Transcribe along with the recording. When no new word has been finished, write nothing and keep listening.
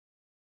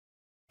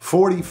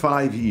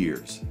45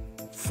 years.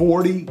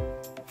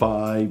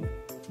 45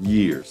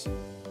 years.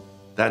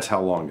 That's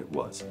how long it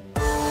was.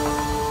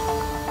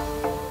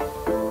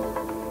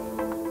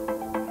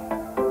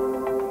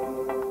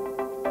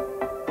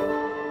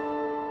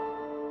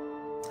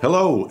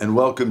 Hello and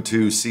welcome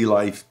to Sea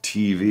Life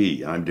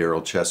TV. I'm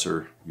Daryl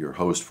Chesser, your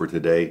host for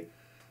today.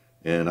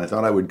 And I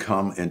thought I would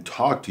come and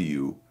talk to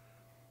you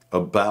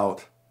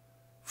about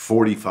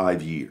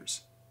 45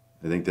 years.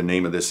 I think the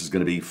name of this is going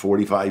to be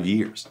 45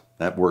 years.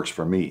 That works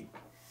for me.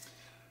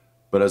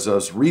 But as I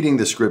was reading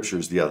the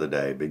scriptures the other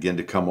day, I began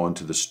to come on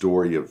to the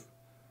story of,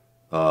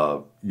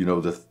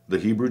 the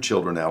Hebrew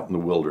children out in the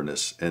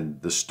wilderness,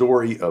 and the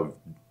story of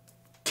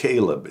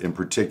Caleb in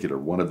particular,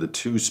 one of the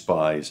two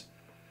spies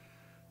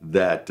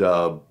that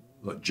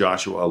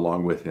Joshua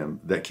along with him,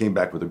 that came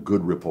back with a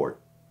good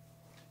report.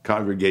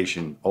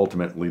 Congregation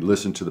ultimately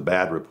listened to the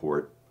bad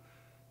report,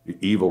 the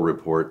evil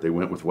report. They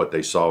went with what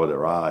they saw with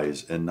their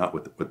eyes and not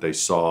with what they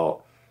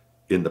saw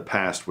in the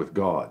past with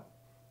God.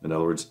 In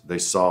other words, they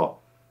saw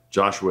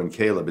Joshua and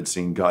Caleb had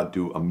seen God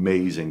do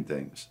amazing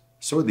things.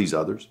 So had these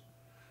others.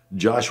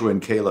 Joshua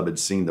and Caleb had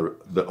seen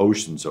the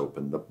oceans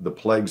open. The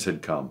plagues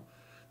had come.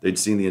 They'd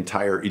seen the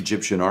entire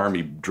Egyptian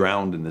army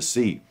drowned in the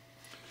sea.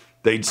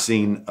 They'd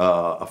seen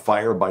a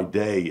fire by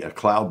day, a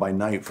cloud by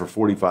night for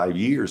 45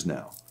 years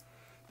now.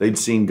 They'd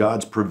seen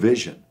God's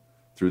provision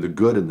through the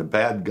good and the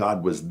bad.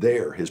 God was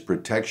there, his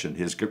protection,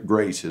 his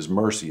grace, his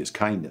mercy, his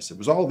kindness. It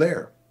was all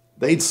there.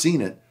 They'd seen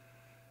it.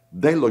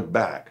 They looked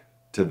back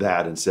to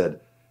that and said,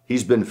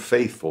 he's been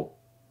faithful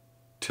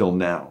till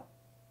now.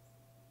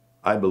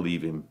 I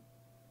believe him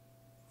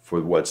for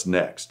what's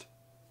next.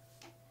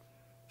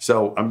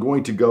 So I'm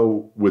going to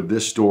go with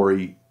this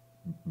story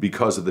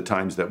because of the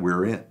times that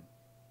we're in,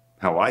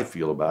 how I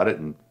feel about it,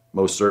 and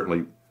most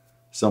certainly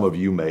some of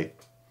you may.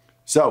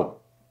 So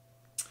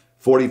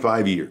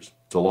 45 years.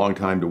 It's a long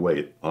time to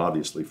wait,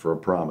 obviously, for a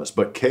promise.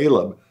 But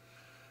Caleb,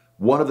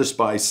 one of the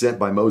spies sent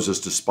by Moses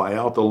to spy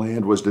out the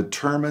land, was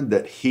determined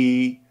that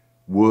he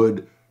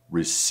would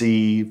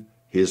receive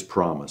his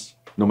promise,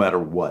 no matter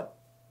what.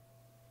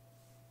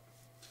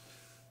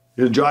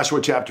 In Joshua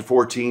chapter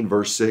 14,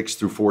 verse 6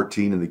 through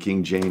 14 in the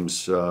King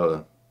James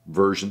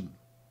Version,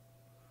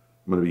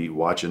 I'm going to be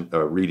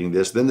reading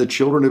this. Then the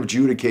children of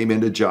Judah came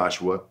into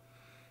Joshua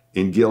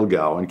in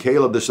Gilgal, and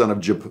Caleb the son of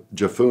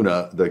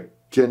Jephunneh, the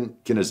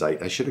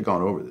Kenizzite, I should have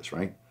gone over this,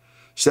 right?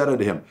 Said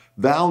unto him,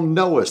 Thou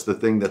knowest the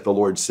thing that the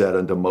Lord said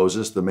unto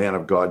Moses, the man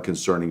of God,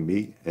 concerning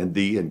me and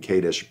thee in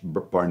Kadesh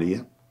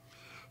Barnea.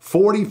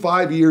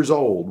 45 years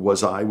old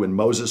was I when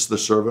Moses, the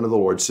servant of the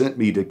Lord, sent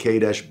me to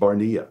Kadesh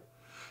Barnea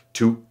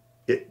to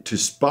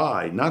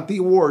spy, not the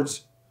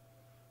awards,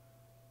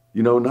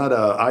 not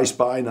I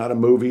Spy, not a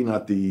movie,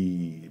 not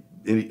the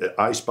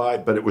I Spy,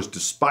 but it was to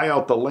spy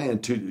out the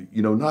land, to,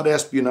 not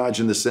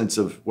espionage in the sense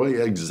of, well,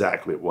 yeah,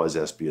 exactly, it was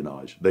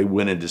espionage. They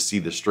went in to see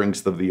the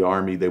strengths of the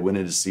army. They went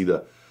in to see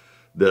the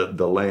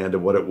land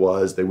and what it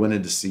was. They went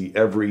in to see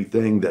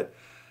everything that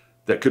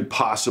could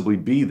possibly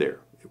be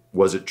there.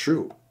 Was it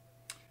true?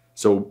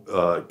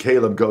 So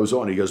Caleb goes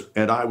on, he goes,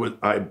 and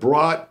I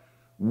brought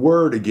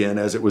word again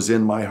as it was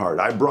in my heart.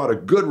 I brought a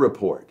good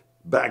report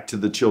back to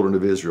the children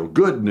of Israel,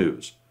 good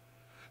news.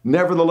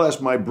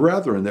 Nevertheless, my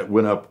brethren that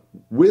went up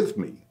with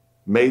me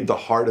made the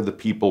heart of the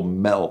people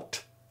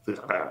melt.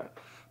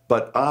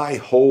 But I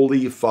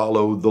wholly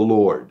followed the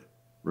Lord.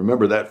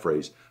 Remember that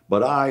phrase.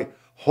 But I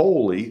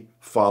wholly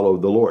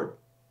followed the Lord.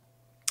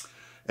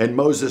 And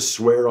Moses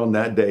sware on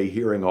that day,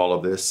 hearing all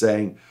of this,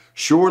 saying,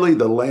 Surely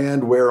the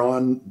land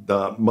whereon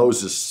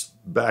Moses,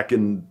 back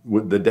in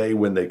the day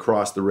when they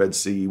crossed the Red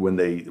Sea, when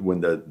they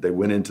went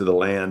into the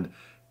land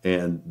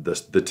and the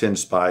 10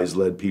 spies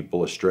led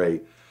people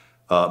astray,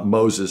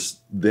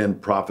 Moses then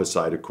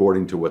prophesied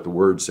according to what the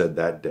word said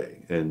that day.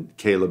 And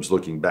Caleb's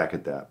looking back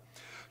at that.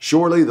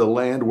 Surely the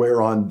land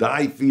whereon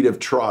thy feet have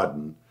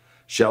trodden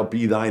shall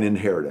be thine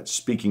inheritance.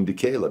 Speaking to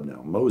Caleb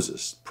now,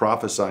 Moses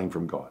prophesying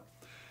from God.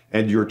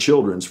 And your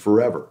children's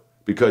forever,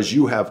 because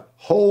you have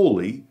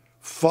wholly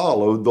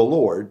followed the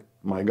Lord,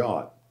 my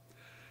God.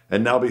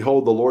 And now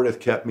behold, the Lord hath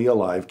kept me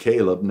alive.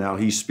 Caleb, now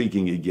he's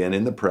speaking again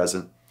in the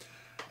present.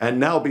 And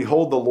now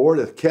behold, the Lord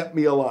hath kept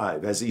me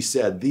alive, as he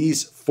said,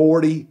 these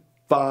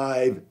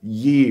 45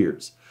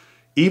 years,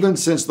 even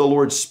since the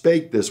Lord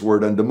spake this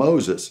word unto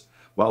Moses,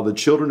 while the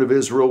children of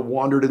Israel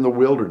wandered in the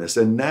wilderness.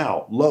 And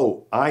now,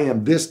 lo, I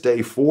am this day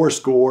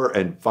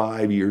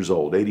 85 years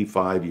old,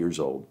 85 years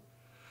old.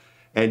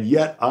 And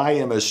yet I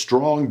am as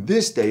strong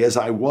this day as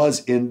I was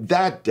in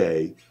that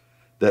day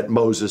that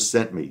Moses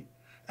sent me.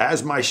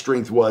 As my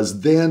strength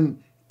was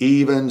then,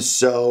 even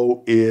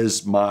so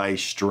is my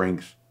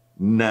strength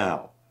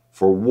now,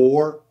 for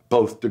war,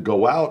 both to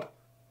go out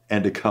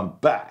and to come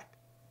back.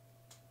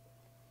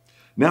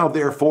 Now,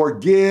 therefore,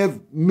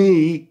 give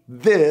me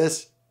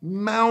this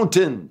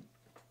mountain,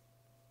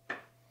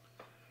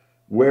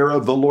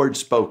 whereof the Lord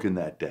spoke in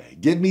that day.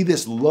 Give me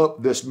this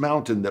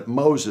mountain that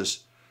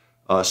Moses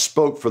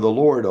spoke for the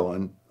Lord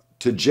on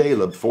to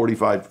Caleb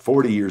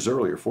 45 years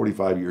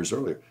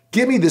earlier.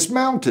 Give me this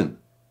mountain.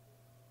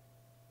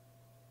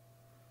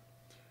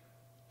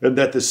 And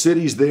that the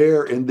cities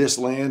there in this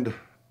land,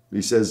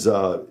 he says,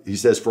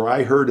 for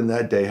I heard in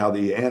that day how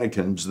the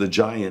Anakims, the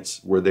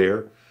giants, were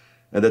there,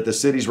 and that the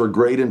cities were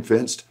great and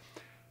fenced.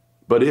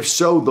 But if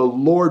so, the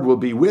Lord will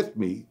be with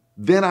me,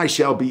 then I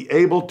shall be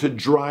able to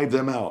drive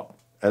them out,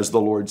 as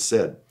the Lord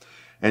said.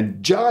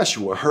 And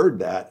Joshua heard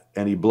that,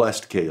 and he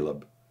blessed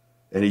Caleb.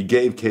 And he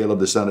gave Caleb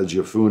the son of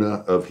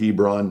Jephunneh of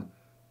Hebron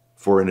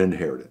for an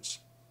inheritance.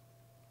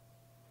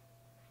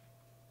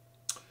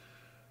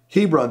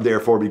 Hebron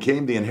therefore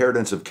became the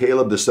inheritance of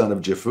Caleb the son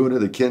of Jephunneh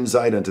the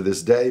Kenizzite unto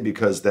this day,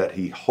 because that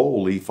he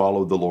wholly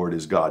followed the Lord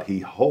his God. He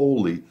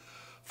wholly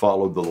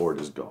followed the Lord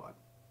his God.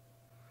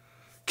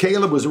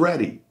 Caleb was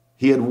ready.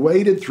 He had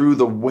waited through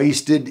the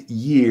wasted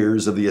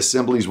years of the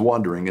assembly's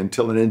wandering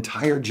until an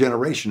entire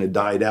generation had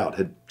died out,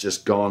 had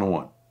just gone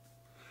on.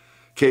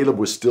 Caleb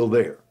was still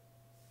there.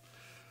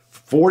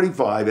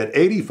 45, at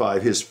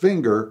 85, his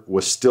finger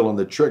was still on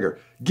the trigger.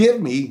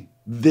 Give me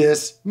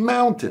this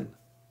mountain.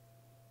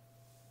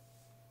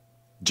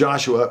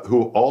 Joshua,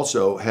 who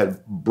also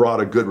had brought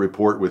a good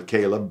report with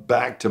Caleb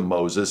back to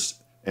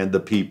Moses and the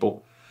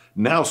people,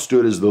 now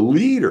stood as the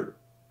leader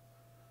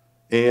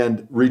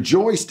and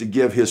rejoiced to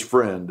give his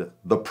friend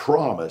the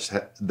promise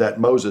that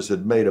Moses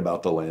had made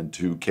about the land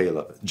to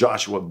Caleb.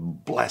 Joshua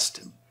blessed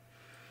him.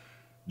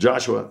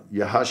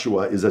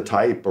 Yahshua is a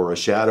type or a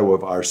shadow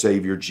of our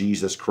Savior,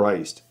 Jesus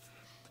Christ.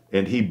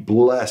 And he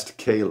blessed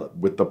Caleb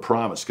with the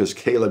promise, because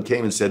Caleb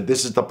came and said,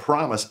 this is the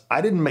promise.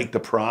 I didn't make the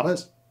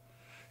promise.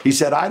 He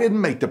said, I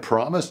didn't make the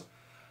promise.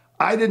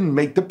 I didn't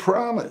make the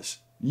promise.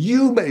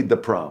 You made the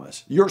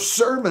promise. Your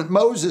servant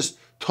Moses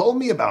told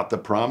me about the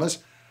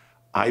promise.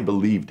 I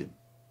believed him.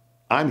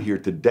 I'm here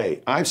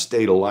today. I've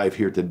stayed alive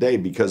here today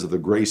because of the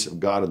grace of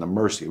God and the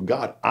mercy of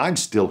God. I'm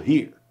still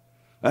here.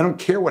 I don't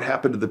care what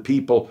happened to the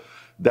people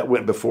that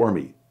went before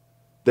me.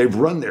 They've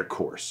run their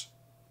course.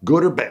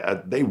 Good or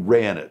bad, they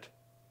ran it.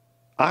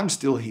 I'm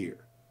still here.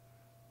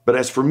 But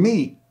as for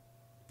me,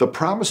 the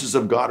promises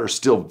of God are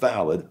still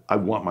valid. I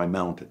want my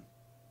mountain.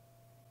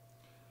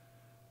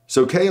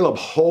 So Caleb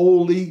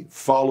wholly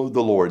followed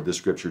the Lord, the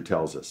scripture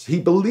tells us. He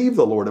believed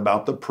the Lord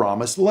about the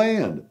promised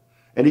land.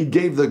 And he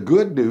gave the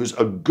good news,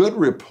 a good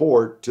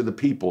report to the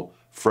people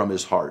from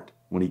his heart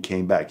when he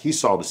came back. He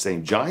saw the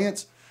same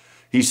giants.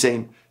 He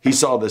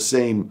saw the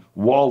same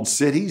walled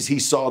cities. He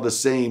saw the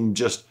same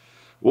just,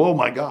 oh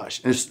my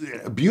gosh. And it's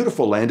a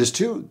beautiful land is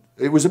too.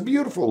 It was a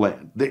beautiful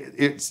land.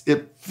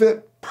 It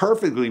fit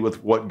perfectly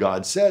with what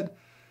God said,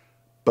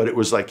 but it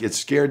was like it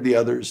scared the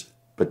others.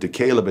 But to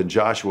Caleb and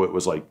Joshua, it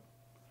was like,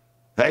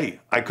 hey,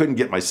 I couldn't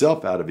get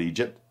myself out of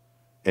Egypt,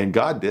 and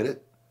God did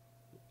it.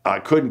 I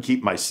couldn't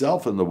keep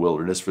myself in the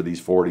wilderness for these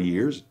 40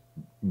 years.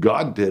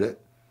 God did it.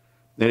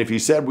 And if he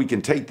said we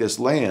can take this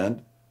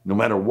land, no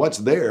matter what's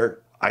there,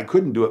 I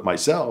couldn't do it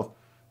myself.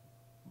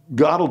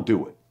 God will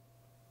do it.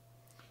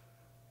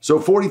 So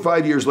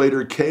 45 years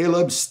later,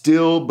 Caleb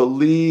still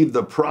believed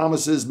the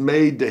promises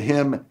made to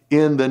him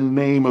in the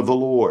name of the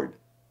Lord.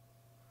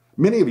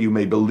 Many of you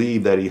may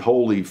believe that he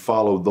wholly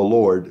followed the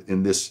Lord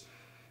in this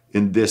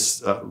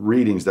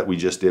readings that we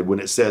just did, when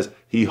it says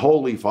he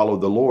wholly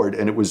followed the Lord,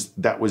 and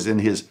that was in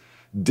his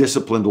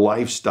disciplined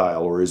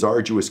lifestyle or his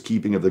arduous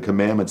keeping of the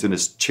commandments and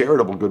his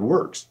charitable good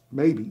works.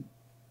 Maybe.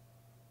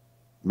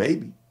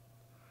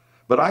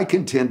 But I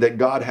contend that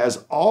God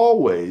has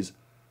always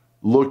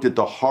looked at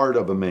the heart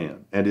of a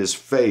man and his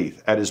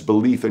faith, at his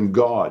belief in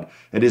God,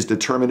 and his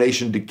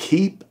determination to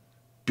keep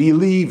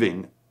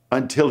believing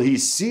until he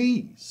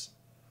sees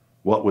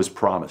what was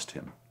promised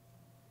him.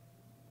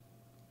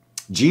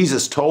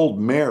 Jesus told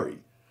Mary,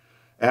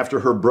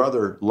 after her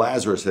brother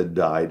Lazarus had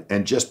died,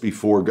 and just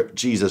before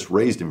Jesus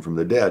raised him from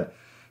the dead,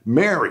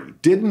 Mary,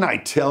 didn't I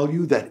tell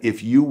you that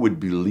if you would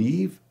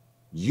believe,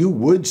 you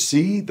would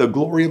see the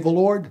glory of the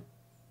Lord?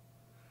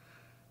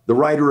 The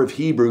writer of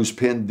Hebrews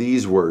penned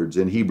these words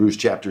in Hebrews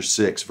chapter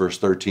 6, verse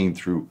 13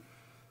 through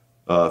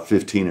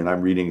 15, and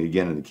I'm reading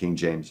again in the King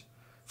James.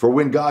 For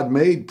when God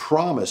made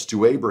promise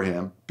to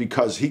Abraham,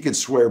 because he could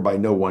swear by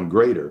no one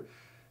greater,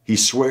 he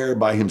swore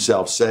by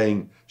himself,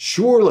 saying,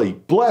 surely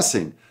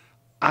blessing,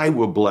 I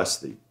will bless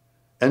thee,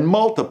 and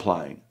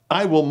multiplying,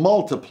 I will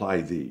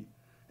multiply thee.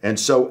 And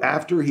so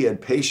after he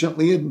had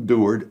patiently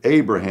endured,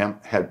 Abraham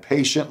had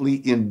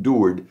patiently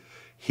endured,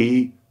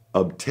 he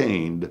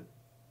obtained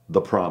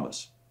the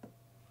promise.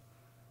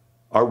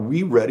 Are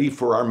we ready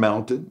for our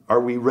mountain?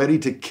 Are we ready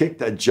to kick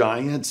the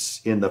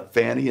giants in the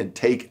fanny and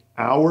take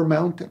our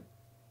mountain?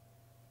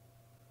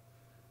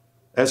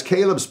 As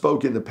Caleb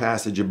spoke in the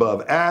passage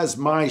above, as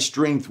my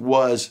strength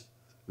was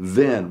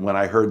then when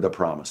I heard the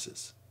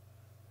promises,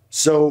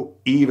 so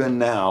even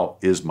now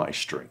is my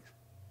strength.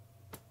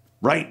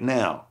 Right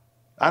now,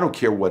 I don't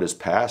care what is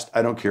past.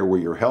 I don't care where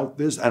your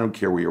health is. I don't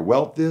care where your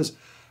wealth is.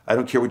 I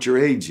don't care what your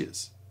age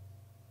is.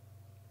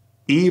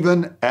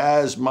 Even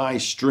as my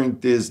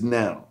strength is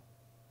now,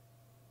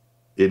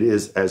 it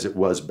is as it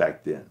was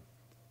back then.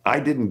 I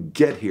didn't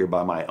get here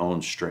by my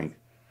own strength,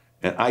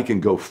 and I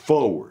can go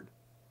forward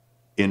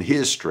in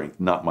his strength,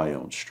 not my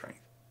own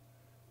strength.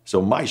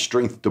 So my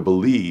strength to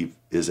believe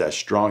is as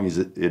strong as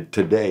it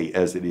today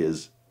as it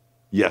is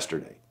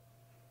yesterday,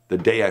 the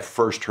day I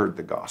first heard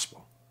the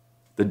gospel,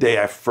 the day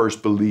I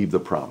first believed the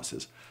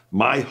promises.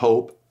 My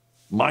hope,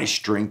 my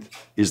strength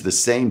is the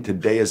same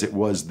today as it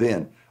was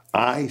then.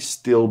 I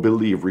still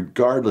believe,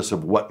 regardless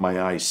of what my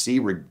eyes see,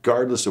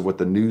 regardless of what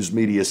the news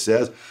media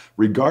says,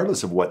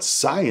 regardless of what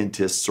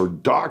scientists or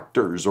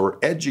doctors or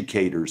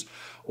educators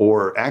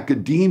or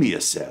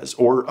academia says,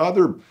 or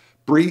other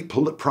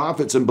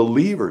prophets and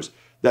believers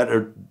that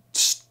are,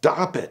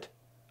 stop it.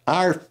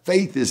 Our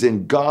faith is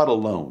in God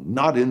alone,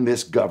 not in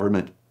this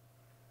government,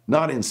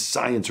 not in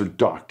science or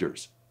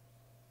doctors.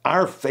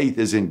 Our faith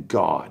is in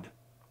God.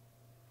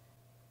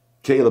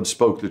 Caleb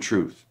spoke the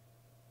truth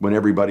when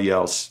everybody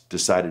else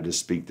decided to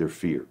speak their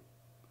fear.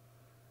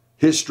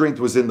 His strength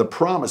was in the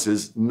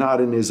promises,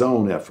 not in his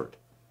own effort.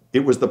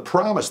 It was the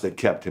promise that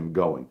kept him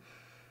going.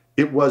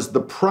 It was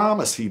the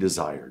promise he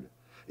desired.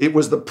 It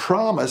was the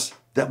promise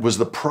that was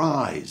the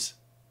prize.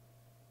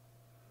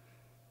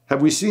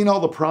 Have we seen all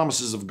the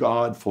promises of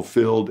God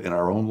fulfilled in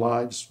our own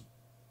lives?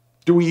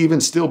 Do we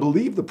even still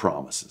believe the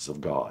promises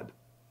of God?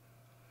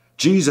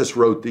 Jesus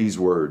wrote these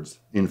words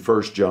in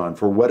 1 John,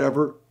 "For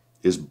whatever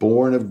is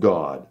born of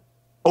God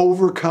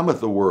overcometh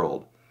the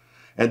world.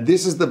 And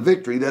this is the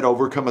victory that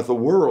overcometh the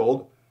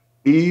world,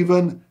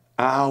 even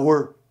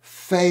our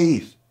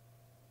faith."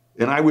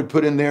 And I would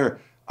put in there,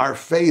 our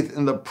faith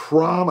in the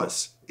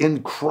promise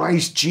in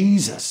Christ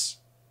Jesus.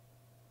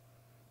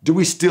 Do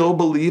we still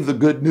believe the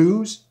good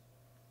news?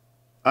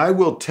 I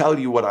will tell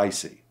you what I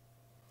see.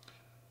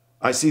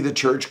 I see the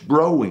church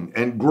growing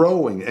and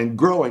growing and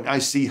growing. I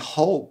see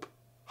hope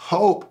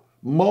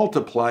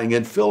multiplying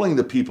and filling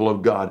the people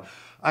of God.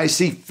 I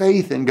see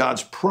faith in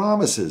God's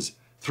promises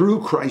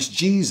through Christ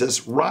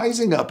Jesus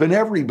rising up in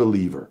every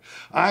believer.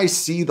 I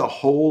see the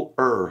whole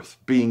earth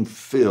being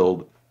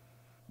filled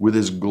with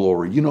his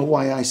glory. You know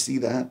why I see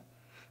that?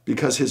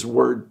 Because his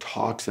word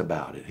talks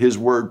about it. His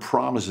word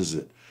promises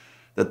it,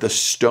 that the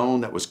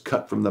stone that was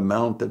cut from the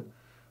mountain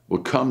will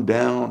come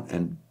down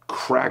and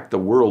crack the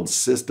world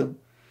system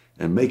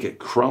and make it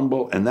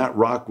crumble, and that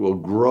rock will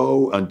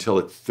grow until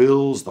it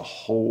fills the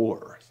whole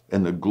earth,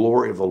 and the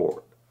glory of the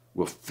Lord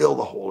will fill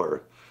the whole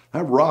earth.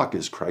 That rock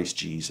is Christ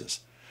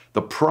Jesus.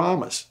 The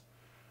promise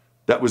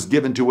that was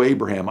given to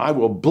Abraham, I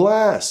will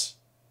bless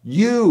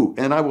you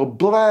and I will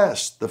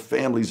bless the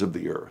families of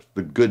the earth.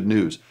 The good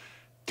news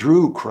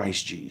through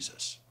Christ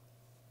Jesus.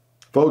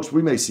 Folks,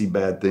 we may see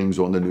bad things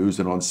on the news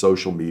and on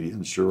social media,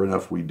 and sure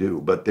enough we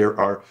do, but there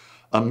are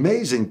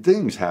amazing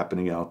things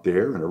happening out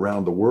there and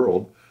around the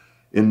world,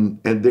 and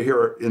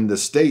here in the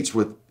States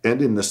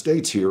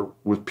here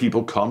with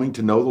people coming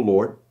to know the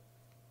Lord,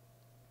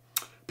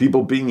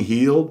 people being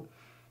healed,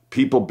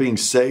 people being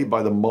saved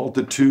by the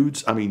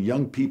multitudes. I mean,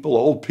 young people,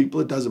 old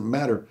people, it doesn't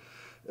matter.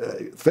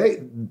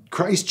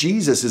 Christ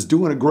Jesus is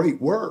doing a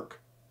great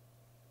work.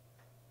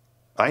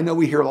 I know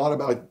we hear a lot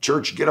about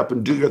church, get up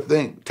and do your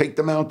thing, take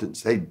the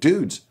mountains. Hey,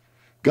 dudes,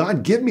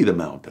 God, give me the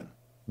mountain.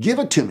 Give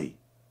it to me.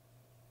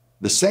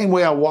 The same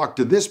way I walked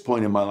to this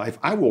point in my life,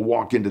 I will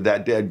walk into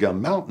that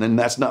dadgum mountain, and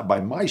that's not by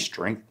my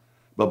strength,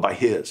 but by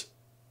his.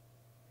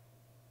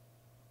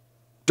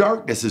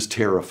 Darkness is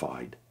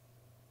terrified.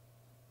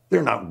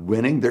 They're not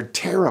winning, they're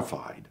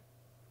terrified.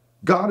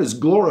 God is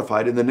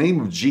glorified, and the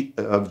name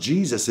of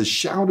Jesus is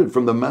shouted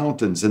from the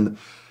mountains, and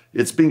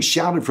it's being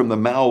shouted from the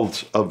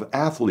mouths of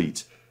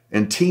athletes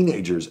and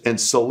teenagers and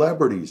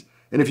celebrities.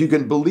 And if you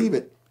can believe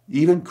it,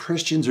 even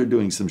Christians are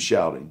doing some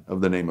shouting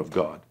of the name of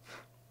God.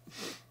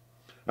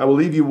 I will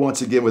leave you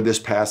once again with this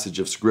passage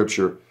of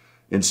scripture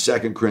in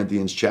 2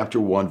 Corinthians chapter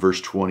 1,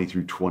 verse 20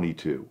 through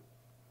 22.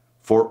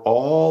 For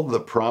all the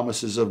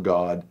promises of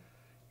God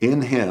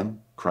in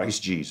him,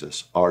 Christ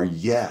Jesus, are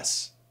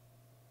yes,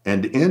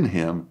 and in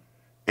him,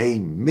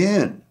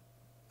 amen,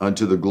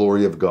 unto the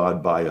glory of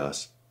God by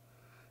us.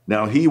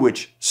 Now he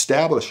which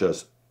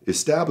establishes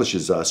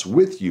us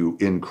with you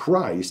in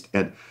Christ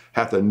and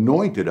hath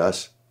anointed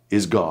us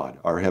is God,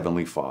 our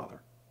heavenly Father.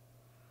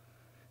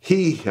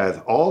 He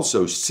hath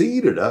also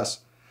seated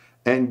us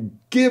and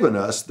given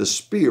us the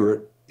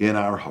Spirit in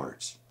our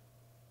hearts.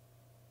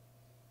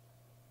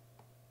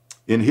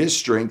 In his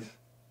strength,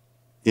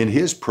 in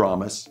his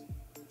promise,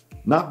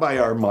 not by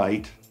our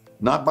might,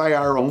 not by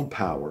our own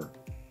power,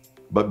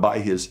 but by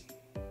his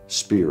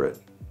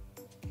Spirit.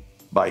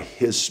 By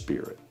his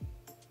Spirit,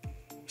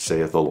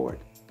 saith the Lord.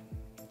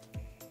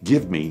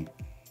 Give me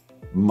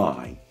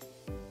my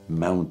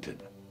mountain.